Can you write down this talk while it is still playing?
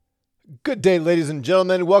Good day, ladies and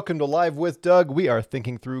gentlemen. Welcome to Live with Doug. We are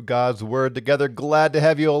thinking through God's Word together. Glad to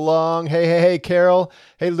have you along. Hey, Carol.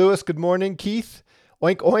 Hey, Lewis. Good morning. Keith.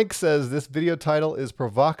 Oink Oink says this video title is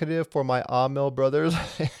provocative for my Amil brothers.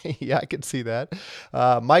 Yeah, I can see that.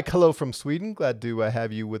 Mike, hello from Sweden. Glad to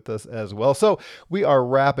have you with us as well. So we are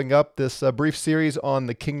wrapping up this brief series on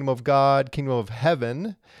the kingdom of God, kingdom of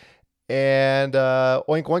heaven. And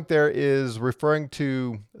Oink Oink there is referring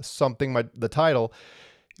to something, the title.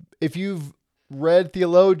 If you've read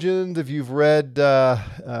theologians, if you've read really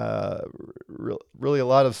a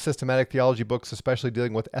lot of systematic theology books, especially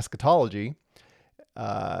dealing with eschatology,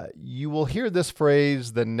 you will hear this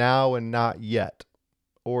phrase, the now and not yet,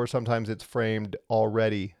 or sometimes it's framed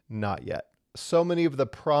already not yet. So many of the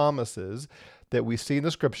promises that we see in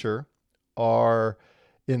the scripture are,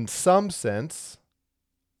 in some sense,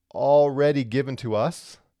 already given to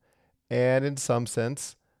us, and in some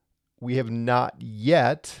sense, we have not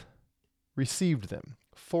yet received them.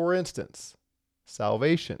 For instance,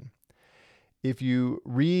 salvation. If you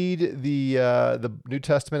read the New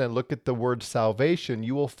Testament and look at the word salvation,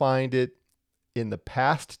 you will find it in the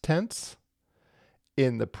past tense,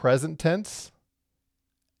 in the present tense,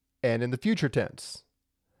 and in the future tense.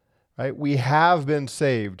 Right? We have been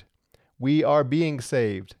saved. We are being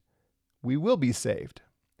saved. We will be saved.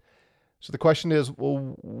 So the question is,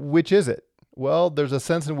 well, which is it? Well, there's a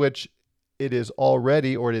sense in which it is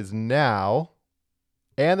already or it is now,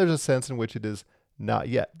 and there's a sense in which it is not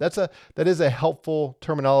yet. That is a helpful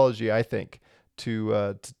terminology, I think,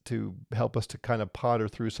 to help us to kind of ponder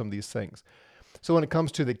through some of these things. So when it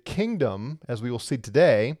comes to the kingdom, as we will see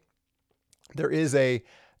today, there is a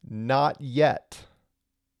not yet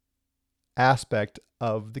aspect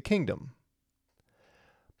of the kingdom.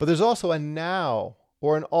 But there's also a now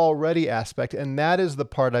or an already aspect, and that is the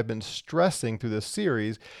part I've been stressing through this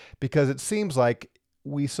series, because it seems like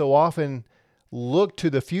we so often look to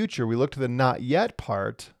the future, we look to the not yet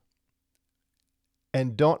part,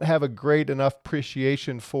 and don't have a great enough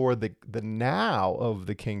appreciation for the now of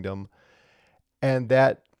the kingdom, and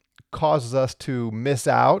that causes us to miss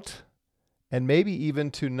out, and maybe even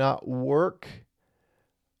to not work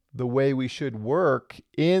the way we should work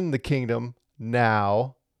in the kingdom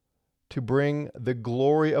now, to bring the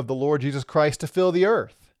glory of the Lord Jesus Christ to fill the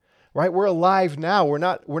earth, right? We're alive now. We're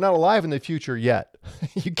not alive in the future yet.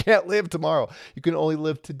 You can't live tomorrow. You can only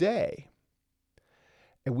live today.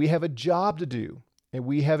 And we have a job to do, and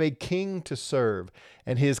we have a king to serve,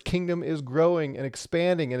 and his kingdom is growing and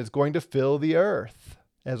expanding, and it's going to fill the earth,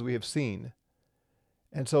 as we have seen.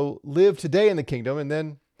 And so live today in the kingdom, and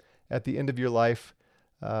then at the end of your life,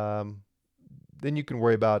 then you can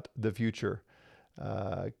worry about the future.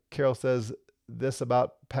 Carol says this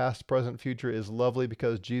about past, present, future is lovely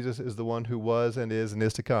because Jesus is the one who was and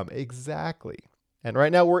is to come. Exactly. And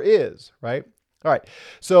right now we're is, right? All right.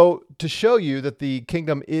 So to show you that the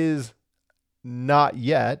kingdom is not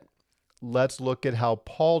yet, let's look at how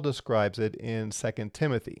Paul describes it in 2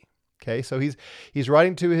 Timothy. Okay, so he's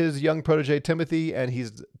writing to his young protege Timothy, and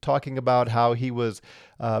he's talking about how he was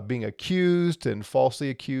being accused and falsely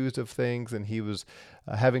accused of things, and he was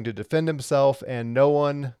having to defend himself, and no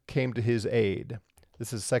one came to his aid.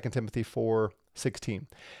 This is 2 Timothy 4:16.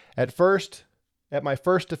 At my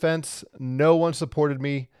first defense, no one supported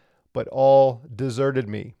me, but all deserted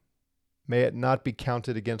me. May it not be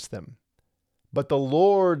counted against them. But the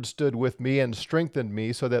Lord stood with me and strengthened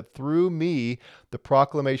me, so that through me the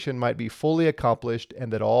proclamation might be fully accomplished,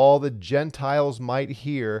 and that all the Gentiles might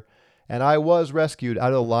hear, and I was rescued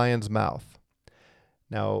out of the lion's mouth.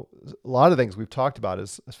 Now, a lot of things we've talked about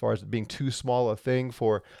as far as it being too small a thing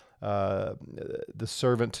for the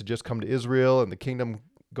servant to just come to Israel and the kingdom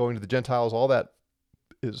going to the Gentiles, all that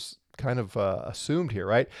is kind of assumed here,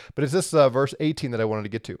 right? But it's this verse 18 that I wanted to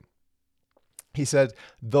get to. He says,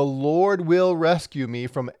 the Lord will rescue me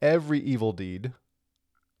from every evil deed.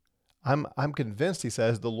 I'm convinced, he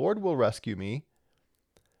says, the Lord will rescue me.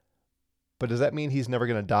 But does that mean he's never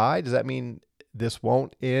going to die? Does that mean this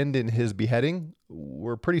won't end in his beheading?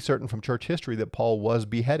 We're pretty certain from church history that Paul was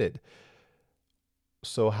beheaded.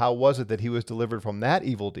 So how was it that he was delivered from that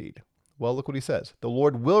evil deed? Well, look what he says. The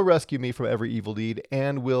Lord will rescue me from every evil deed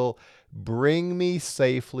and will bring me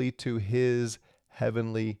safely to his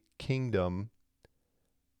heavenly kingdom.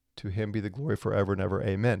 To him be the glory forever and ever.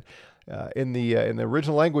 Amen. In the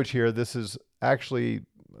original language here, this is actually,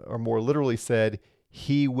 or more literally said,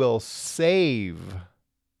 he will save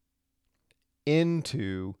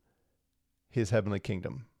into his heavenly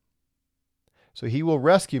kingdom. So he will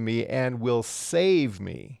rescue me and will save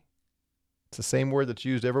me. It's the same word that's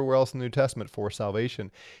used everywhere else in the New Testament for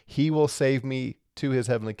salvation. He will save me to his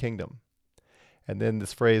heavenly kingdom. And then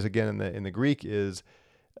this phrase again in the Greek is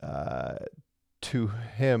to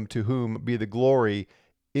him, to whom be the glory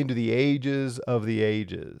into the ages of the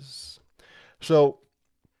ages. So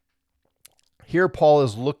here Paul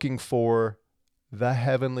is looking for the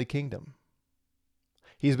heavenly kingdom.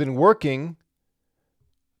 He's been working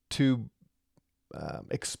to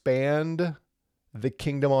expand the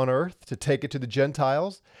kingdom on earth, to take it to the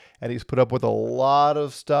Gentiles, and he's put up with a lot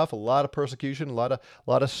of stuff, a lot of persecution, a lot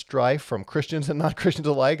of strife from Christians and non-Christians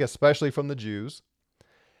alike, especially from the Jews.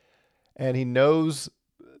 And he knows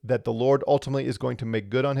that the Lord ultimately is going to make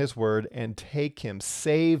good on his word and take him,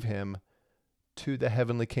 save him to the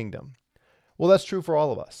heavenly kingdom. Well, that's true for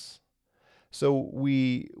all of us. So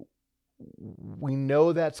we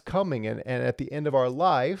know that's coming, and at the end of our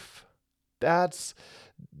life, that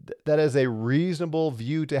is a reasonable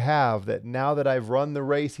view to have, that now that I've run the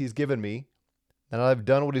race he's given me, and I've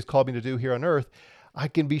done what he's called me to do here on earth, I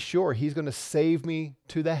can be sure he's going to save me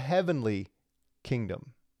to the heavenly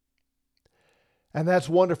kingdom. And that's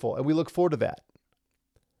wonderful, and we look forward to that.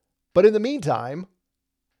 But in the meantime,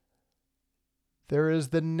 there is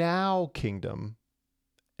the now kingdom.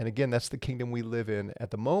 And again, that's the kingdom we live in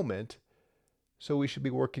at the moment. So we should be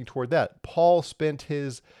working toward that. Paul spent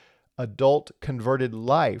his adult converted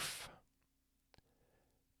life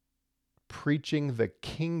preaching the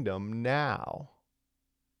kingdom now,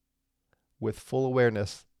 with full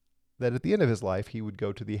awareness that at the end of his life, he would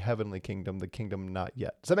go to the heavenly kingdom, the kingdom not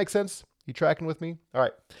yet. Does that make sense? You tracking with me? All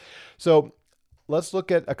right. So let's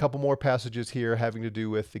look at a couple more passages here having to do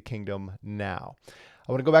with the kingdom now.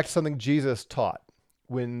 I want to go back to something Jesus taught.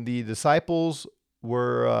 When the disciples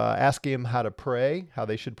were asking him how to pray, how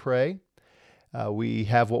they should pray, we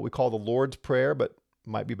have what we call the Lord's Prayer, but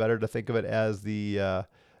might be better to think of it as the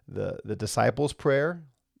disciples' prayer,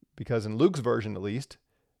 because in Luke's version, at least,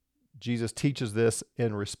 Jesus teaches this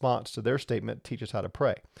in response to their statement, teach us how to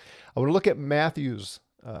pray. I want to look at Matthew's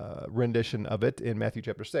rendition of it in Matthew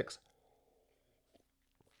chapter 6.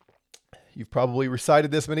 You've probably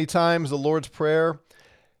recited this many times, the Lord's Prayer.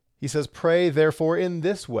 He says, pray therefore in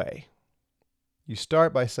this way. You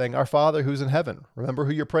start by saying, Our Father who's in heaven. Remember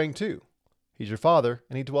who you're praying to. He's your Father,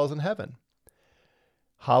 and he dwells in heaven.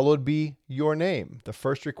 Hallowed be your name, the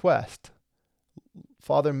first request.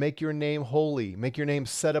 Father, make your name holy. Make your name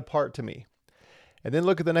set apart to me. And then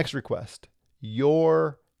look at the next request.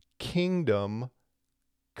 Your kingdom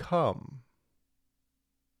come.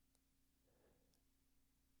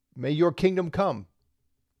 May your kingdom come.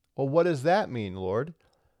 Well, what does that mean, Lord?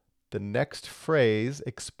 The next phrase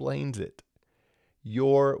explains it.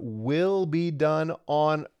 Your will be done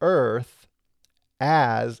on earth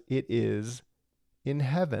as it is in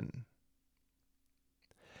heaven.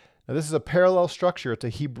 Now, this is a parallel structure. It's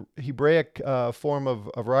a Hebraic form of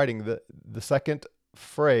writing. The second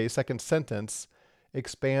phrase, second sentence,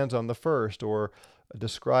 expands on the first or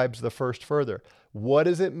describes the first further. What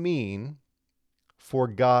does it mean for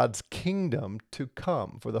God's kingdom to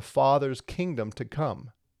come, for the Father's kingdom to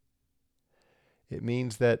come? It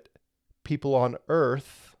means that people on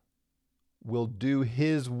earth will do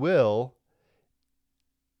his will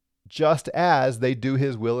just as they do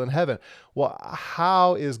his will in heaven. Well,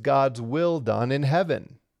 how is God's will done in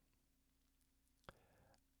heaven?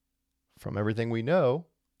 From everything we know,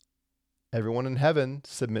 everyone in heaven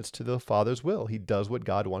submits to the Father's will. He does what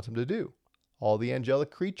God wants him to do. All the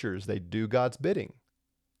angelic creatures, they do God's bidding.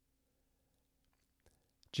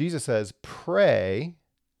 Jesus says, pray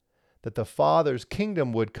that the Father's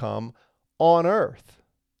kingdom would come on earth.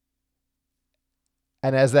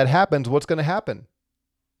 And as that happens, what's going to happen?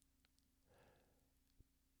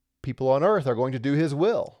 People on earth are going to do his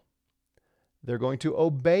will. They're going to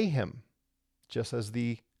obey him, just as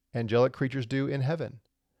the angelic creatures do in heaven.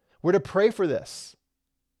 We're to pray for this.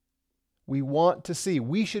 We want to see.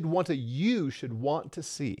 You should want to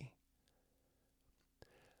see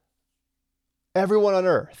everyone on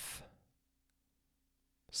earth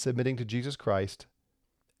submitting to Jesus Christ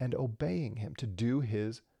and obeying him to do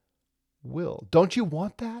his will. Don't you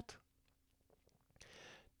want that?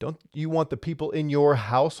 Don't you want the people in your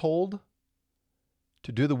household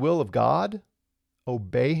to do the will of God?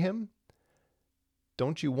 Obey him?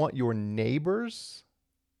 Don't you want your neighbors,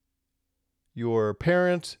 your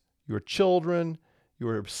parents, your children,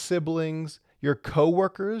 your siblings, your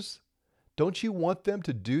coworkers? Don't you want them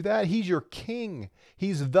to do that? He's your king.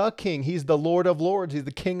 He's the king. He's the Lord of lords. He's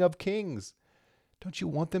the King of kings. Don't you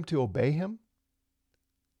want them to obey him?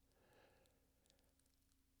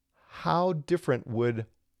 How different would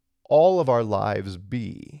all of our lives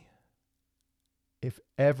be if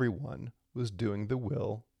everyone was doing the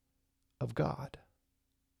will of God?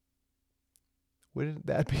 Wouldn't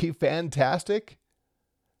that be fantastic?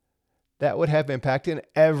 That would have impact in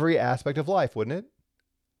every aspect of life, wouldn't it?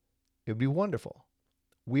 It would be wonderful.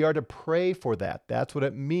 We are to pray for that. That's what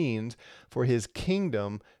it means for his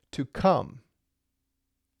kingdom to come.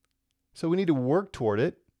 So we need to work toward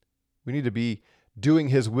it. We need to be doing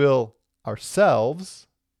his will ourselves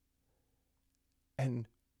and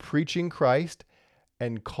preaching Christ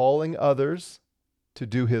and calling others to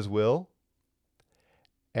do his will.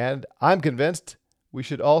 And I'm convinced we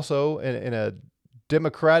should also, in a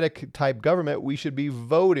democratic type government, we should be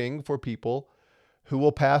voting for people who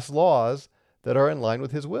will pass laws that are in line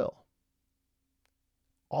with his will.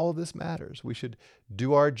 All of this matters. We should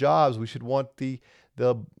do our jobs. We should want the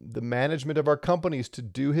management of our companies to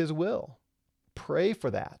do his will. Pray for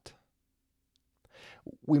that.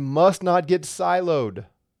 We must not get siloed.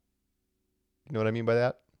 You know what I mean by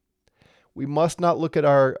that? We must not look at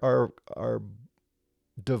our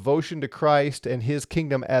devotion to Christ and his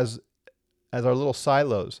kingdom as our little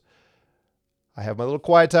silos. I have my little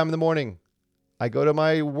quiet time in the morning. I go to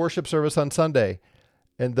my worship service on Sunday,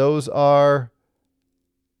 and those are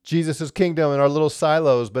Jesus' kingdom and our little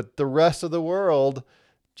silos, but the rest of the world,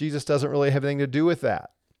 Jesus doesn't really have anything to do with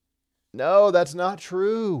that. No, that's not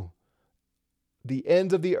true. The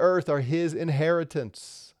ends of the earth are his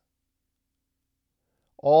inheritance.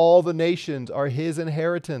 All the nations are his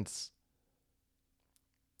inheritance.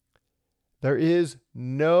 There is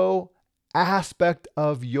no aspect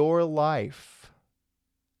of your life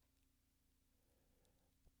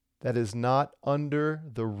that is not under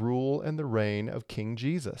the rule and the reign of King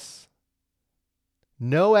Jesus.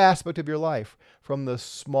 No aspect of your life, from the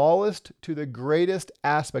smallest to the greatest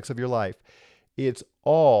aspects of your life, it's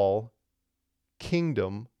all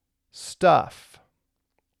kingdom stuff.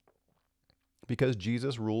 Because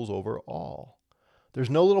Jesus rules over all.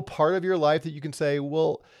 There's no little part of your life that you can say,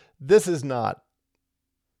 well, this is not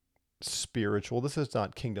spiritual. This is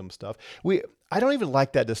not kingdom stuff. I don't even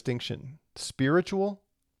like that distinction. Spiritual?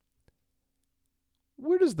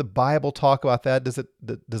 Where does the Bible talk about that? Does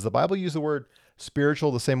the Bible use the word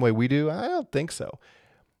spiritual the same way we do? I don't think so.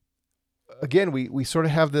 Again, we sort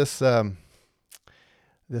of have this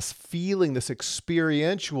this feeling, this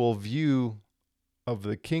experiential view of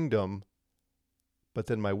the kingdom, but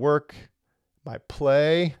then my work, my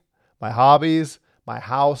play, my hobbies, my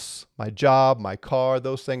house, my job, my car,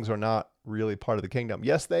 those things are not really part of the kingdom.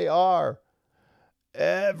 Yes, they are.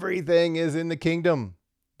 Everything is in the kingdom.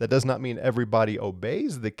 That does not mean everybody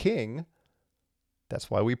obeys the king. That's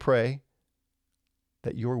why we pray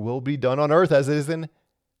that your will be done on earth as it is in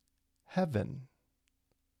heaven.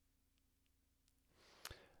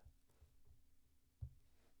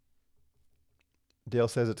 Dale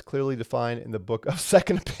says it's clearly defined in the book of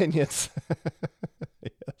Second Opinions.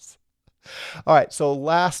 Yes. All right. So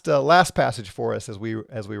last passage for us as we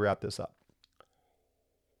wrap this up.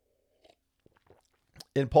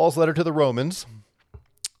 In Paul's letter to the Romans,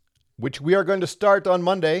 which we are going to start on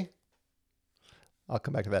Monday. I'll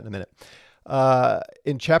come back to that in a minute.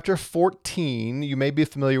 In chapter 14, you may be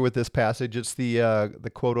familiar with this passage. It's the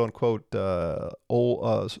quote unquote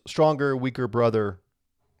stronger, weaker brother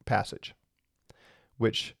passage,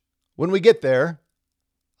 which when we get there,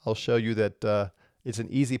 I'll show you that it's an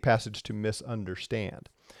easy passage to misunderstand.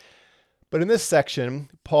 But in this section,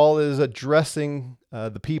 Paul is addressing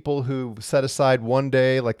the people who set aside one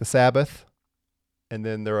day, like the Sabbath. And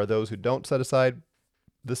then there are those who don't set aside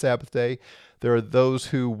the Sabbath day. There are those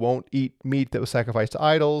who won't eat meat that was sacrificed to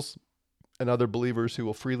idols, and other believers who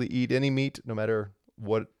will freely eat any meat, no matter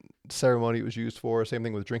what ceremony it was used for. Same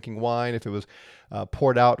thing with drinking wine. If it was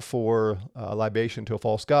poured out for libation to a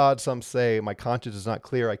false god, some say, my conscience is not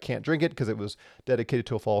clear, I can't drink it because it was dedicated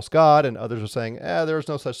to a false god. And others are saying, there's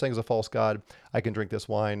no such thing as a false god. I can drink this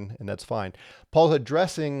wine and that's fine. Paul's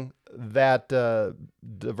addressing that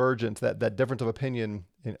divergence, that difference of opinion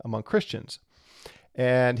among Christians.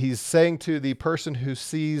 And he's saying to the person who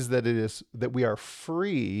sees that we are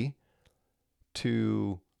free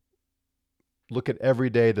to look at every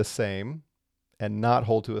day the same and not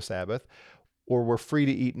hold to a Sabbath, or we're free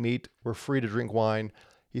to eat meat, we're free to drink wine.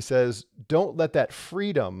 He says, don't let that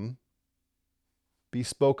freedom be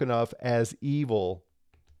spoken of as evil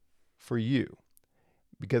for you.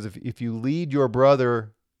 Because if you lead your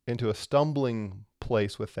brother into a stumbling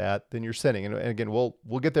place with that, then you're sinning. And again, we'll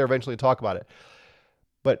get there eventually and talk about it.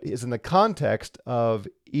 But it's in the context of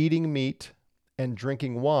eating meat and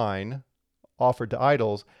drinking wine offered to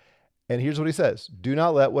idols. And here's what he says. Do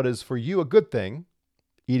not let what is for you a good thing,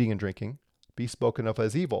 eating and drinking, be spoken of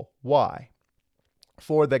as evil. Why?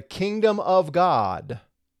 For the kingdom of God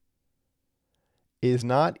is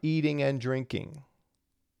not eating and drinking,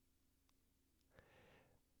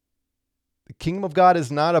 kingdom of God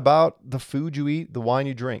is not about the food you eat, the wine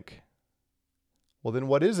you drink. Well, then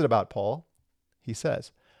what is it about, Paul? He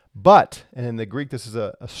says, but, and in the Greek, this is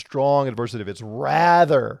a strong adversative. It's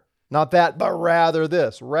rather, not that, but rather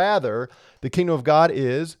this. Rather, the kingdom of God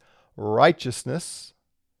is righteousness,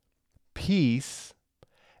 peace,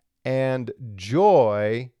 and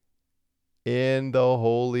joy in the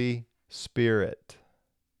Holy Spirit.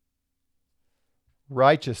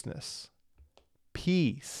 Righteousness,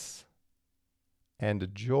 peace,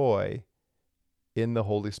 and joy in the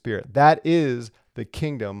Holy Spirit. That is the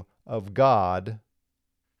kingdom of God,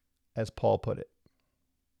 as Paul put it.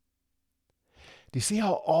 Do you see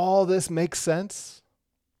how all this makes sense?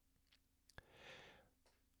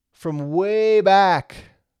 From way back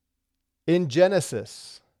in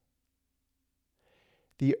Genesis,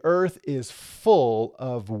 the earth is full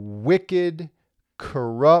of wicked,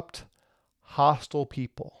 corrupt, hostile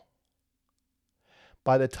people.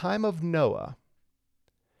 By the time of Noah,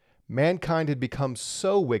 mankind had become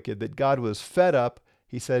so wicked that God was fed up.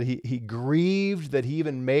 He said he grieved that he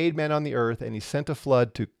even made man on the earth, and he sent a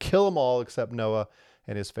flood to kill them all except Noah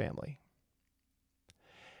and his family.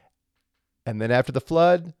 And then after the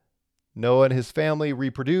flood, Noah and his family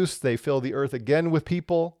reproduce. They fill the earth again with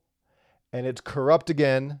people, and it's corrupt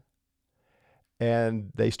again.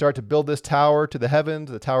 And they start to build this tower to the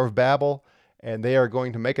heavens, the Tower of Babel, and they are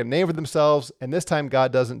going to make a name for themselves. And this time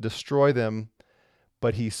God doesn't destroy them,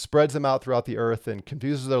 but he spreads them out throughout the earth and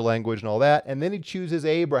confuses their language and all that. And then he chooses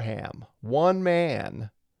Abraham, one man,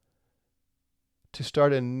 to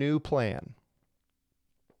start a new plan.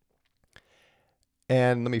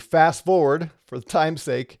 And let me fast forward for the time's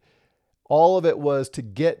sake. All of it was to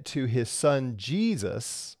get to his son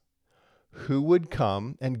Jesus, who would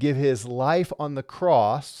come and give his life on the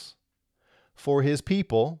cross for his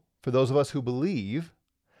people, for those of us who believe.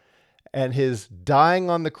 And his dying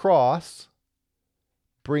on the cross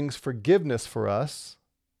brings forgiveness for us.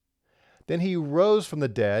 Then he rose from the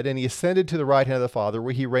dead and he ascended to the right hand of the Father,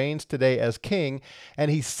 where he reigns today as king,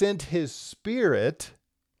 and he sent his Spirit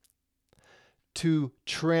to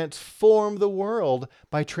transform the world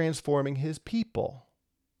by transforming his people.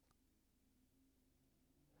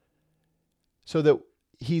 So that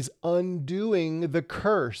he's undoing the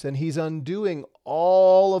curse, and he's undoing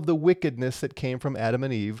all of the wickedness that came from Adam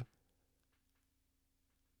and Eve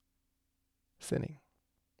sinning.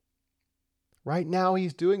 Right now,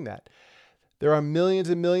 he's doing that. There are millions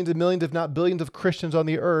and millions and millions, if not billions, of Christians on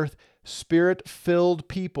the earth, Spirit-filled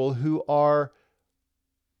people who are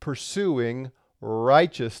pursuing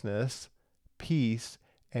righteousness, peace,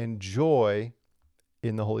 and joy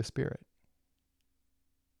in the Holy Spirit.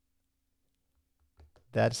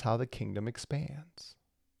 That's how the kingdom expands.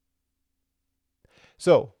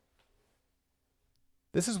 So,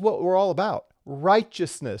 this is what we're all about.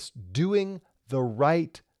 Righteousness, doing the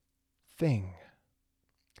right thing.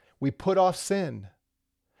 We put off sin.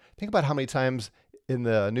 Think about how many times in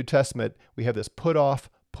the New Testament we have this put off,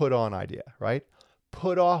 put on idea, right?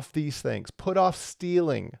 Put off these things. Put off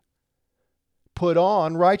stealing. Put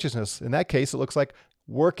on righteousness. In that case, it looks like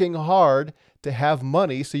working hard to have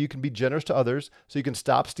money so you can be generous to others, so you can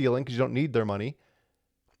stop stealing because you don't need their money,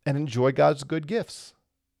 and enjoy God's good gifts.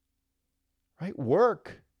 Right?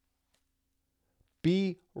 Work.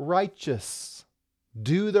 Be righteous.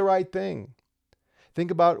 Do the right thing.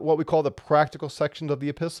 Think about what we call the practical sections of the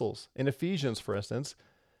epistles. In Ephesians, for instance,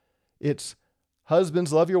 it's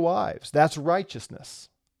husbands, love your wives. That's righteousness.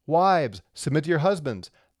 Wives, submit to your husbands.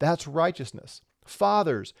 That's righteousness.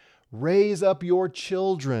 Fathers, raise up your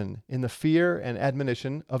children in the fear and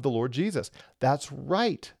admonition of the Lord Jesus. That's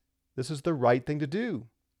right. This is the right thing to do.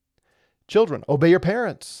 Children, obey your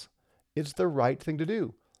parents. It's the right thing to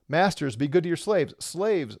do. Masters, be good to your slaves.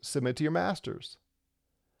 Slaves, submit to your masters.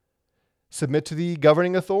 Submit to the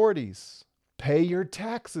governing authorities. Pay your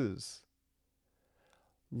taxes.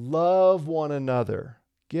 Love one another.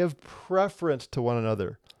 Give preference to one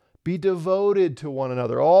another. Be devoted to one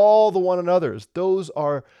another. All the one another's. Those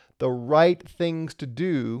are the right things to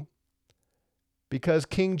do because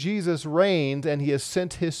King Jesus reigns and he has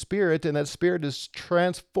sent his Spirit, and that Spirit is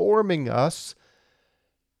transforming us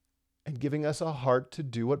and giving us a heart to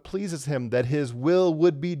do what pleases him, that his will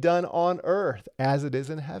would be done on earth as it is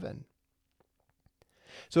in heaven.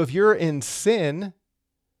 So if you're in sin,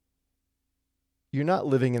 you're not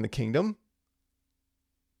living in the kingdom.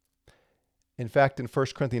 In fact, in 1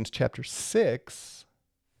 Corinthians chapter 6,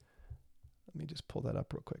 let me just pull that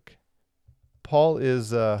up real quick. Paul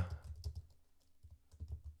is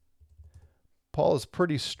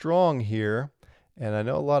pretty strong here, and I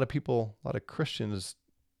know a lot of Christians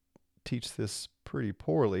teach this pretty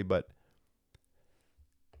poorly, but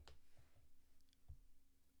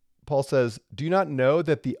Paul says, do you not know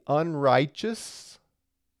that the unrighteous,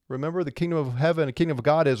 remember the kingdom of heaven, the kingdom of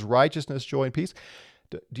God is righteousness, joy, and peace.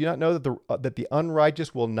 Do you not know that the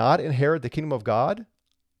unrighteous will not inherit the kingdom of God?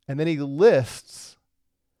 And then he lists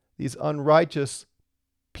these unrighteous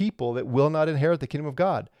people that will not inherit the kingdom of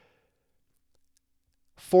God.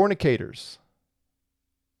 Fornicators.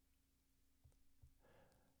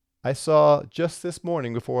 I saw just this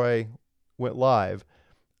morning before I went live,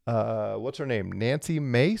 what's her name? Nancy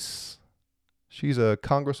Mace. She's a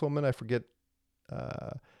congresswoman. I forget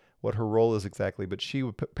what her role is exactly, but she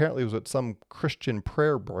apparently was at some Christian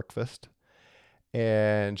prayer breakfast,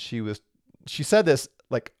 and she said this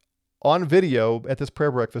like on video at this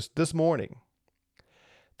prayer breakfast this morning,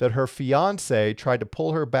 that her fiance tried to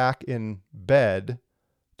pull her back in bed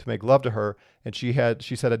to make love to her, and she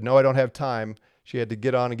said, no, I don't have time. She had to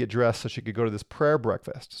get on and get dressed so she could go to this prayer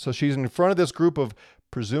breakfast. So she's in front of this group of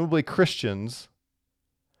presumably Christians,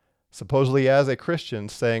 supposedly as a Christian,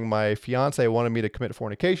 saying, my fiance wanted me to commit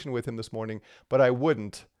fornication with him this morning, but I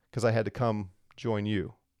wouldn't because I had to come join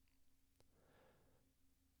you.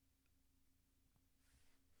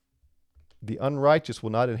 The unrighteous will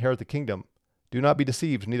not inherit the kingdom. Do not be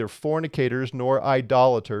deceived, neither fornicators, nor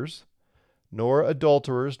idolaters, nor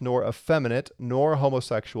adulterers, nor effeminate, nor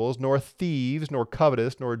homosexuals, nor thieves, nor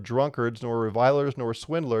covetous, nor drunkards, nor revilers, nor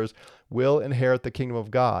swindlers will inherit the kingdom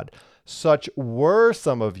of God. Such were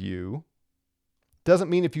some of you. Doesn't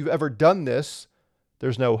mean if you've ever done this,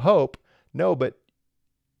 there's no hope. No, but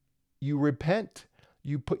you repent.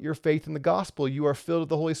 You put your faith in the gospel. You are filled with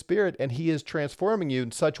the Holy Spirit, and he is transforming you.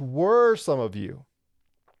 And such were some of you.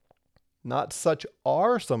 Not such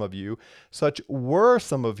are some of you. Such were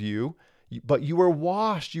some of you. But you were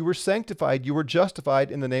washed, you were sanctified, you were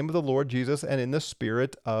justified in the name of the Lord Jesus and in the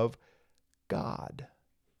Spirit of God.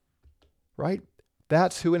 Right?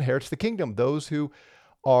 That's who inherits the kingdom. Those who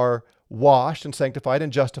are washed and sanctified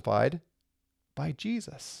and justified by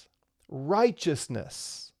Jesus.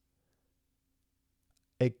 Righteousness.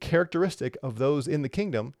 A characteristic of those in the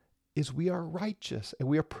kingdom is we are righteous and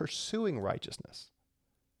we are pursuing righteousness.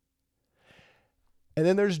 And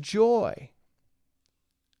then there's joy.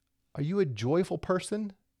 Are you a joyful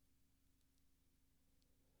person?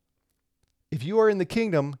 If you are in the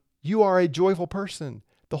kingdom, you are a joyful person.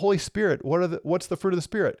 The Holy Spirit, what's the fruit of the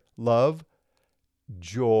Spirit? Love,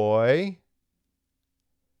 joy.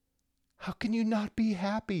 How can you not be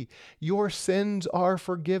happy? Your sins are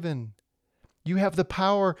forgiven. You have the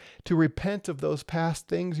power to repent of those past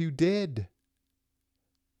things you did.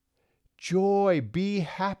 Joy, be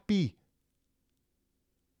happy.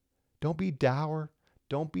 Don't be dour.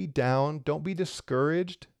 Don't be down. Don't be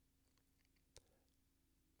discouraged.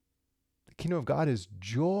 The kingdom of God is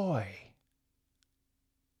joy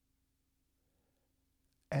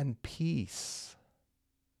and peace.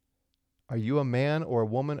 Are you a man or a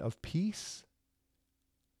woman of peace?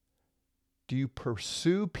 Do you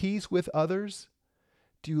pursue peace with others?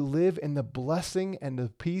 Do you live in the blessing and the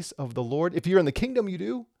peace of the Lord? If you're in the kingdom, you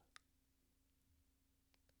do.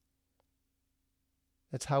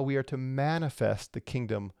 That's how we are to manifest the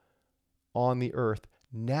kingdom on the earth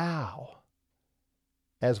now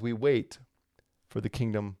as we wait for the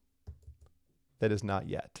kingdom that is not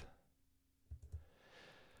yet.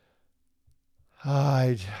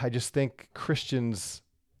 I just think Christians,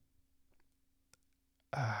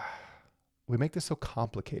 we make this so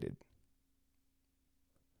complicated.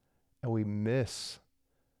 And we miss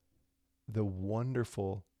the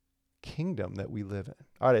wonderful kingdom that we live in.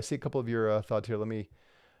 All right, I see a couple of your thoughts here. Let me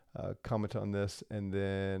comment on this, and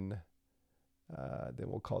then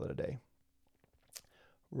we'll call it a day.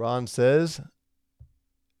 Ron says,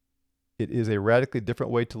 it is a radically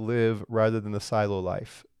different way to live rather than the silo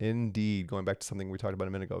life. Indeed. Going back to something we talked about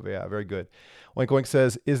a minute ago. Yeah, very good. Oink Oink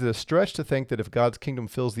says, is it a stretch to think that if God's kingdom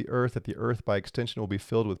fills the earth, that the earth by extension will be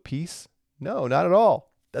filled with peace? No, not at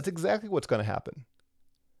all. That's exactly what's going to happen.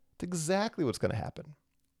 It's exactly what's going to happen.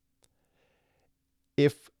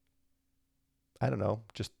 If, I don't know,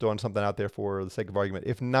 just throwing something out there for the sake of argument,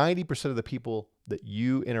 if 90% of the people that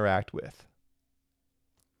you interact with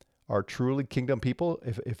are truly kingdom people,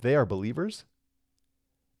 if they are believers,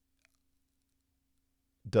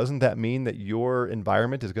 doesn't that mean that your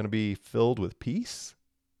environment is going to be filled with peace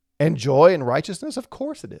and joy and righteousness? Of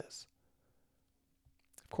course it is.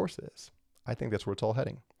 Of course it is. I think that's where it's all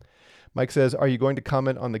heading. Mike says, are you going to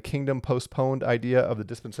comment on the kingdom postponed idea of the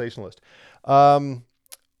dispensationalist?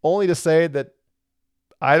 Only to say that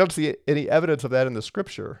I don't see any evidence of that in the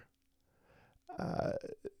scripture.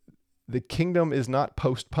 The kingdom is not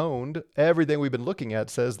postponed. Everything we've been looking at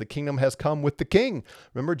says the kingdom has come with the king.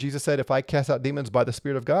 Remember, Jesus said, if I cast out demons by the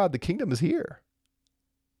Spirit of God, the kingdom is here.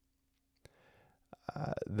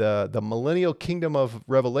 the millennial kingdom of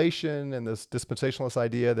Revelation and this dispensationalist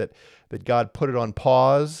idea that God put it on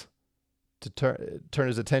pause to turn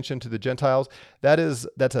his attention to the Gentiles.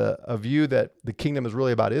 That's a view that the kingdom is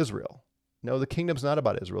really about Israel. No, the kingdom's not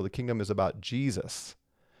about Israel. The kingdom is about Jesus.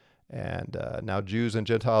 And now Jews and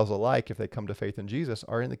Gentiles alike, if they come to faith in Jesus,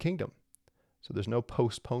 are in the kingdom. So there's no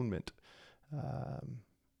postponement.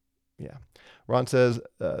 Yeah. Ron says,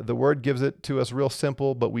 the word gives it to us real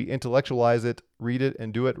simple, but we intellectualize it, read it,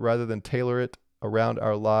 and do it rather than tailor it around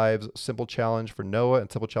our lives. Simple challenge for Noah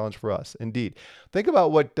and simple challenge for us. Indeed. Think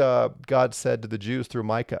about what God said to the Jews through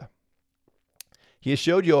Micah. He has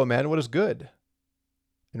showed you, O man, what is good.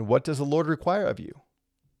 And what does the Lord require of you?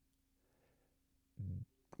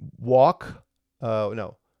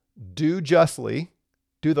 Do justly,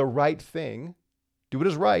 do the right thing, do what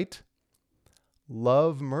is right,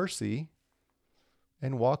 love mercy,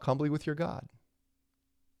 and walk humbly with your God.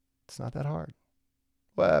 It's not that hard.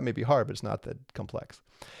 Well, it may be hard, but it's not that complex.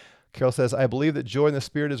 Carol says, I believe that joy in the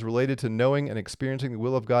Spirit is related to knowing and experiencing the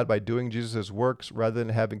will of God by doing Jesus' works rather than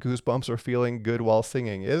having goosebumps or feeling good while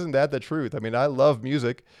singing. Isn't that the truth? I mean, I love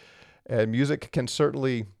music, and music can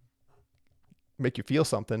certainly make you feel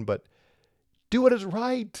something, but do what is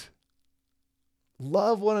right.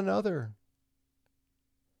 Love one another.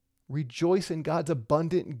 Rejoice in God's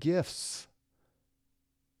abundant gifts.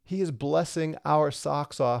 He is blessing our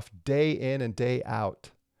socks off day in and day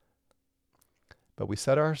out. But we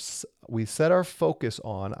set our focus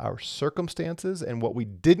on our circumstances and what we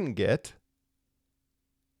didn't get,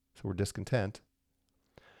 so we're discontent.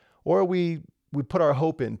 Or we put our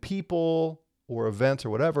hope in people or events or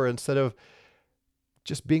whatever instead of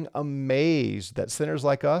just being amazed that sinners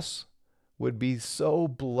like us would be so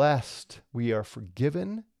blessed. We are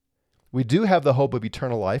forgiven. We do have the hope of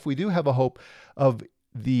eternal life. We do have a hope of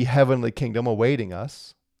the heavenly kingdom awaiting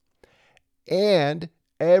us. And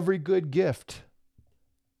every good gift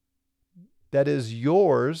that is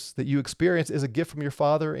yours, that you experience, is a gift from your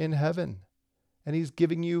Father in heaven. And he's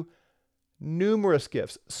giving you numerous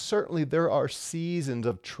gifts. Certainly there are seasons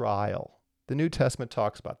of trial. The New Testament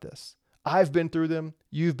talks about this. I've been through them.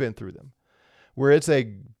 You've been through them. Where it's a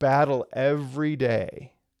battle every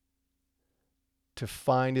day to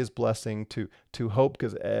find his blessing, to hope,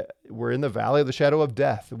 because we're in the valley of the shadow of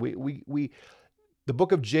death. The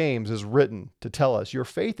book of James is written to tell us your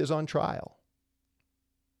faith is on trial.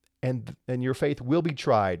 And your faith will be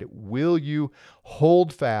tried. Will you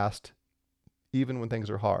hold fast even when things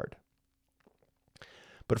are hard?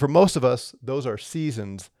 But for most of us, those are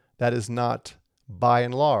seasons. That is not, by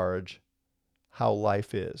and large, how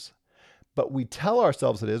life is. But we tell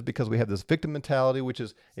ourselves it is because we have this victim mentality, which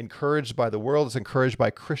is encouraged by the world. It's encouraged by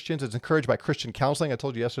Christians. It's encouraged by Christian counseling. I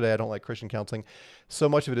told you yesterday I don't like Christian counseling. So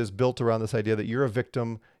much of it is built around this idea that you're a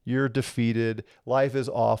victim, you're defeated, life is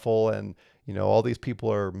awful, and all these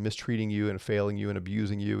people are mistreating you and failing you and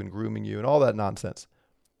abusing you and grooming you and all that nonsense.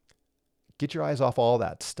 Get your eyes off all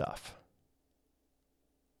that stuff.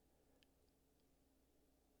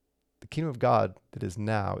 The kingdom of God that is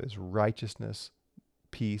now is righteousness,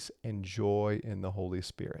 peace, and joy in the Holy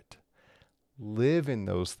Spirit. Live in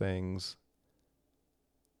those things,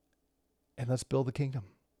 and let's build the kingdom,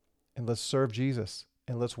 and let's serve Jesus,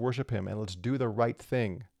 and let's worship him, and let's do the right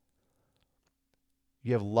thing.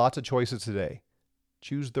 You have lots of choices today.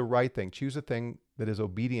 Choose the right thing. Choose a thing that is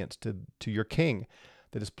obedience to your king,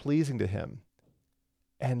 that is pleasing to him,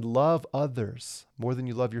 and love others more than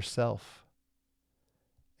you love yourself,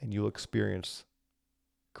 and you'll experience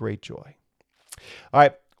great joy. All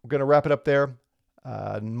right, we're going to wrap it up there.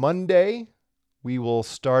 Monday, we will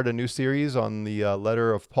start a new series on the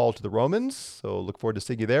letter of Paul to the Romans. So look forward to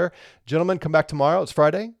seeing you there. Gentlemen, come back tomorrow. It's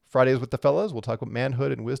Friday. Friday is with the fellas. We'll talk about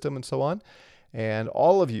manhood and wisdom and so on. And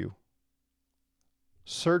all of you,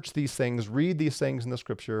 search these things, read these things in the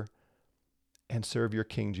scripture, and serve your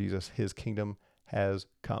King Jesus. His kingdom has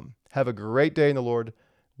come. Have a great day in the Lord.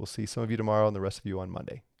 We'll see some of you tomorrow and the rest of you on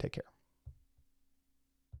Monday. Take care.